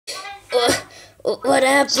What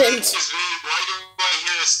happened? Why do I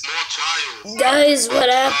hear a small child? Guys, what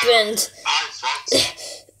happened? Hi,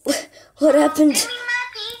 Foxy. What happened? Give me my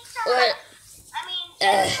pizza. What?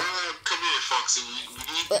 Come here, Foxy. We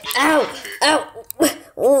need to get Ow! you out of here. Ow!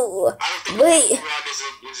 Ooh, I don't think wait. walking around is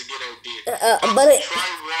a good idea. But Foxy, it, try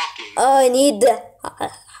walking. I need the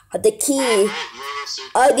key.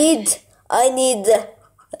 I need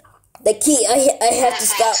the key. I have to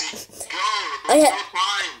stop. Foxy, go. There's no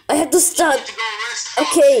time. I have to stop. You need to go rest,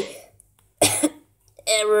 Foxy. Okay.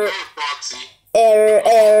 Error. Go, Foxy.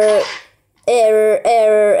 Error.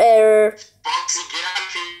 Foxy, get out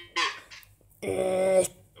of here.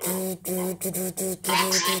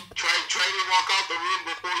 Foxy, try to walk out the room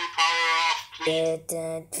before you power off, please.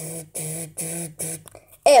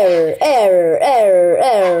 Error.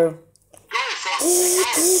 Go, Foxy, go.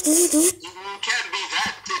 You can't be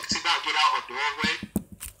that thick to not get out a doorway.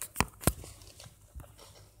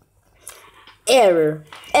 Error.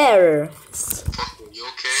 Foxy, you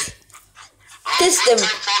okay? System. One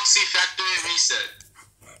time, Foxy, factory reset.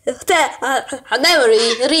 Memory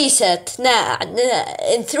reset.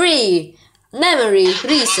 In 3. Memory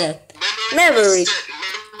reset. Memory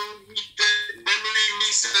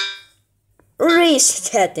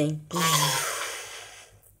resetting.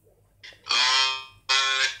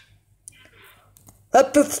 A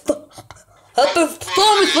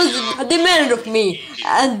performance was demanded of me,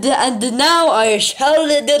 and now I shall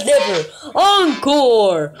deliver.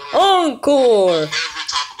 Encore. Never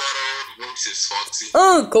talk about our own voices, Foxy.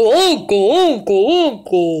 Encore.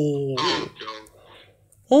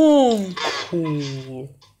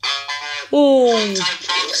 One time,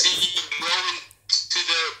 Foxy, going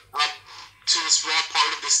to the small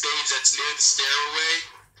part of the stage that's near the stairway.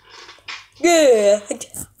 Yeah.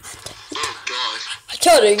 Oh God.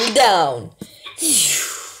 Shutting down.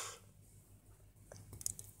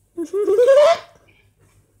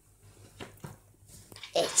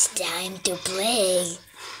 It's time to play.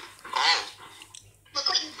 Oh, Look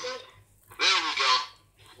what you did. there we go.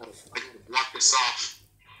 I can block this off.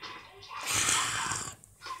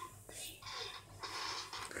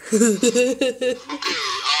 Okay,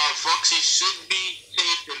 Foxy should be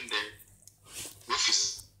safe in there. Wolfie,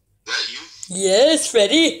 is that you? Yes,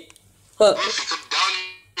 Freddy. Wolfie, come down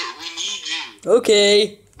here. We need you.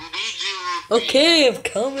 Okay. We need you, Wolfie. Okay, I'm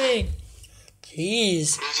coming.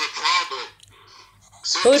 Jeez. There's a problem. Oh.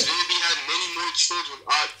 Circus Baby had many more children.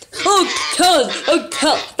 Oh,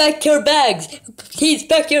 God, back your bags. Please,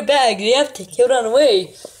 back your bags. You have to run away. Wait,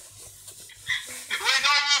 no,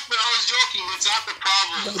 Wolfie, I was joking. That's not the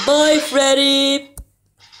problem. Bye, Freddy.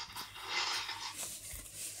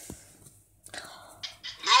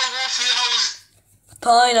 No, Wolfie, I was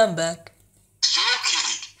Fine, I'm back.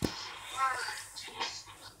 joking.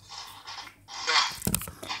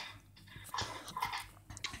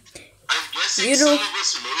 I'm guessing You know- some of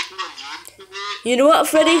us may be immune to it. You know what,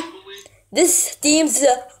 Freddy? Probably. This seems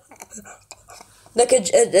like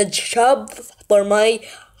a job for my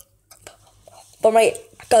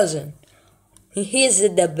cousin. He is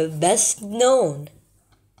the best known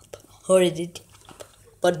for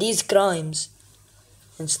these crimes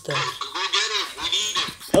and stuff. Go get him. We need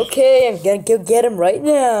him. Okay, I'm gonna go get him right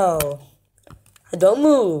now. Don't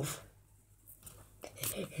move.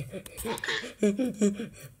 Okay.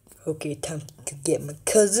 Okay, time to get my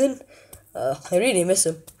cousin. I really miss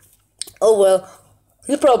him. Oh well,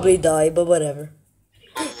 he'll probably die, but whatever.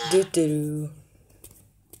 Do.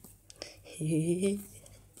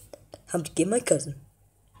 Time to get my cousin.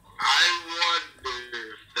 I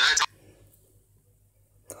wonder. That's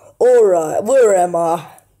Alright, where am I?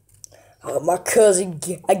 My cousin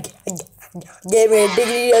gave me a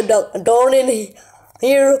diggity down in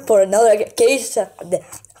here for another case that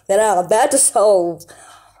I'm about to solve.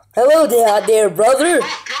 Hello there, brother.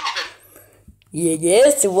 oh God.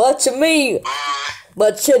 Yes, what's me?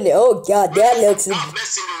 But you know, oh God, that looks. Stop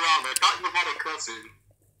messing around. I thought you had a cousin.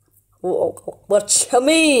 What you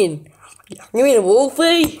mean? You mean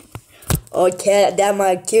Wolfie? Okay, that's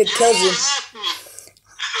my cute cousin.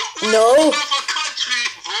 No. Of a country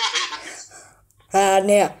voice. I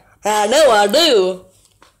know I do.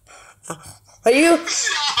 Are you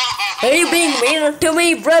being mean to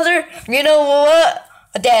me, brother? You know what?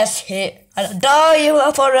 That's it. I'll die you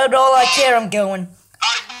for all I care. I'm going.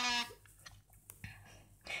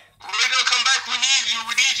 We're gonna come back. We need you.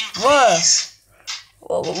 We need you. What? Please.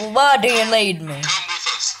 Why do you need me? Come with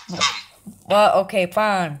us. Come. Well, okay,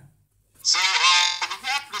 fine. So, we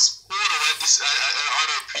have this portal at this on our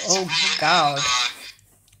pizzeria. Oh, God.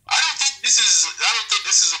 I don't think this is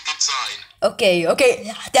a good sign. Okay,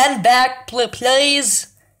 stand back, please.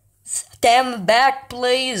 stand back,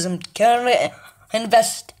 please. I'm currently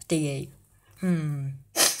investigate. So if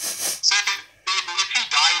you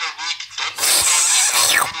die in a week, don't blame it on me.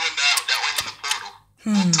 I'll put one down. That went in the portal.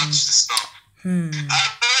 Don't touch the stuff. I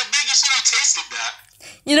think you should have tasted that.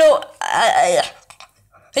 You know,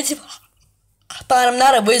 it's fine. I'm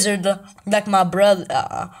not a wizard like my brother.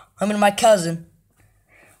 I mean, my cousin.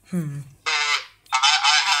 I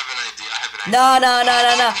have an idea. No.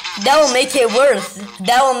 That will make it worse.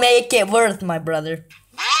 That will make it worse, my brother.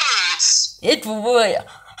 Worse? It will.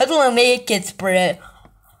 It will make it spread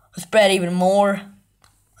even more.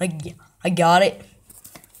 I got it.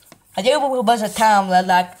 I think it was a time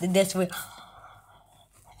like this with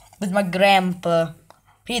my grandpa.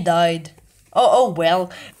 He died. Oh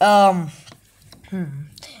well.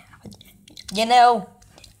 You know,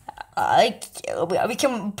 we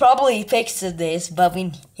can probably fix this, but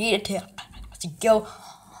we need to go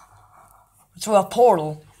through a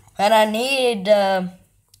portal, and I need a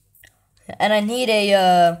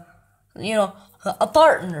you know, a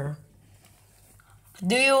partner.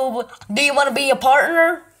 Do you want to be a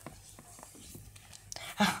partner?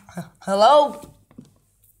 Hello?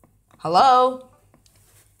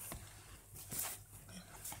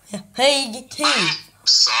 Hey.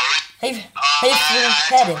 Sorry. Hey,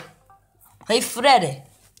 Freddy. Hey, Freddy.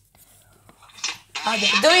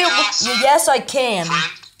 Do you? Yes, I can.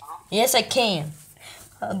 Yes, I can.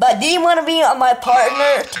 But do you want to be my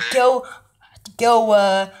partner to go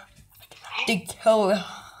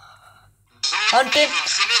hunting?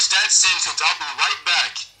 Finish that sentence. I'll be right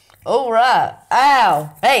back. Alright.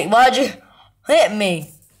 Ow. Hey, why'd you hit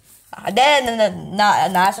me? That's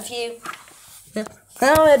not nice of you.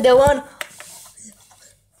 I'm the one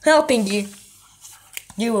helping you.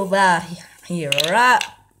 You over here, alright?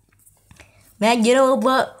 Man, you know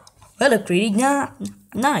what? I look pretty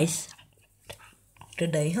nice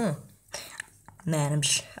today, huh? Man,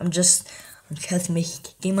 I'm just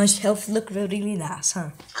making myself look really nice, huh? Are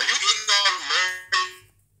you getting on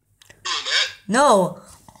that? No,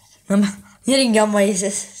 I'm hitting on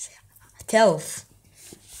myself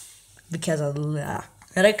because I like.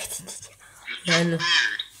 Weird.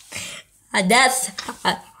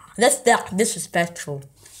 That's disrespectful.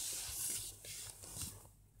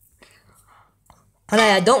 And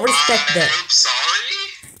I don't respect that. I'm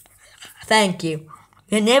sorry. Thank you.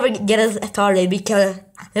 You never get us started because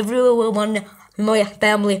everyone in my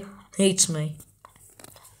family hates me.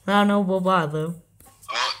 I don't know why though.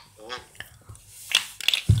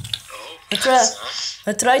 I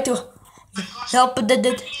try to help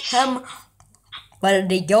them, but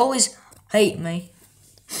they always hate me.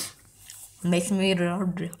 It makes me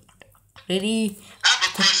really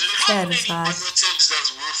satisfied.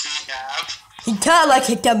 Does Wolfie have? He got like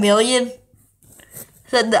a chameleon.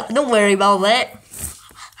 So don't worry about that.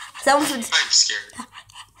 I'm scared.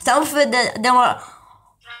 Some of them are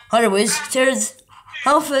wizards.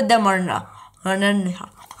 Some of them are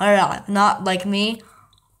not like me.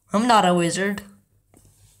 I'm not a wizard.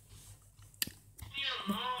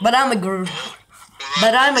 But I'm a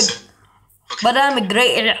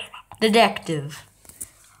great detective.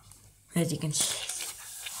 As you can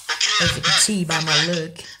see by my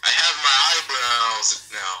look. I have my eyebrows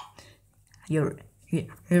now. Your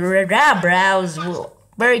eyebrows were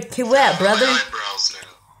very wet, brother. My eyebrows now.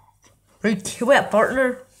 Very wet,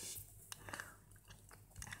 partner.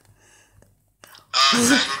 I don't know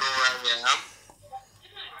where I am.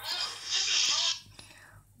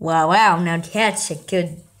 Wow, now that's a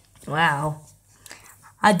good, wow.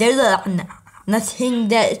 There's nothing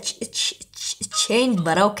that changed,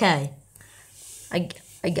 but okay. I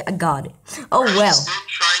got it. Oh, well. Are you still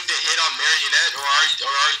trying to hit on Marionette, or are you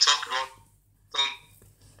talking about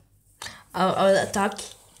I was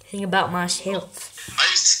talking about myself.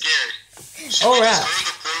 I'm scared. Should All we right. just go in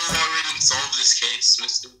the portal already and solve this case,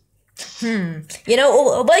 mister? You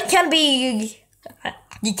know, what can be...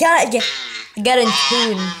 You can't get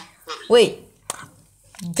into... Wait.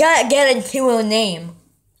 You can't get into a name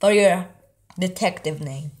for your detective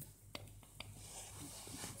name.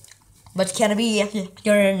 But can it be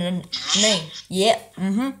your name? Yeah,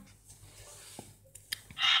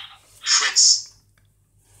 Fritz.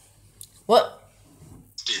 What?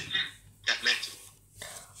 That meant it.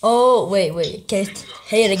 Oh, wait. Can you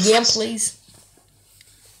say it again, please?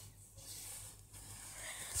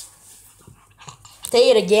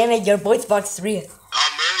 Say it again at your voice box 3.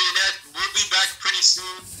 Marionette, we'll be back pretty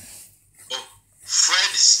soon. Oh,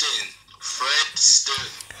 Fred Stin.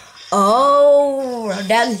 Oh,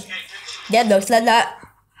 that looks like that.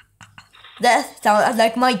 That sounds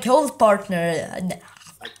like my cold partner. I got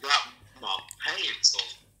my pants on.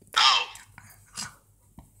 Ow.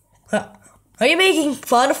 Are you making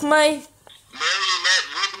fun of my? Marionette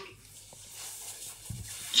Ruby.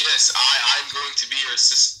 Yes, I'm going to be your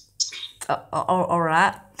assistant.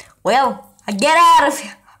 Alright. Well, get out of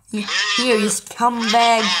here. Here, you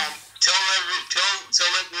scumbag. Tell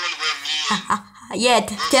everyone where me and Yeah,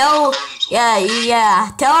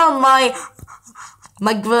 tell my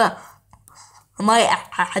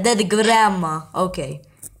dead grandma. Okay.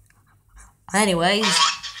 Anyways.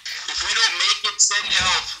 If we don't make it, send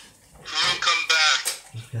help. We won't come back.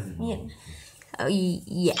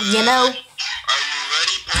 Yeah, you know. Are you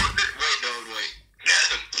ready, partner? Wait.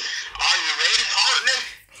 Are you ready,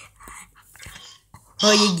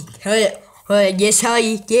 partner? Yes, I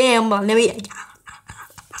am. Let me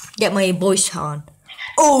get my voice on.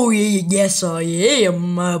 Oh, yes, I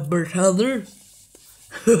am, my brother.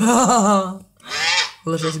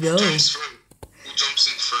 Let's go. Who jumps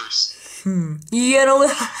in first? You know,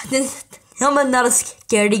 I'm not a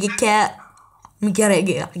scaredy cat. We gotta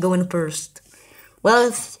go in first.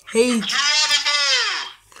 Well, hey,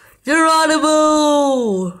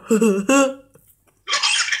 Geronimo! Geronimo!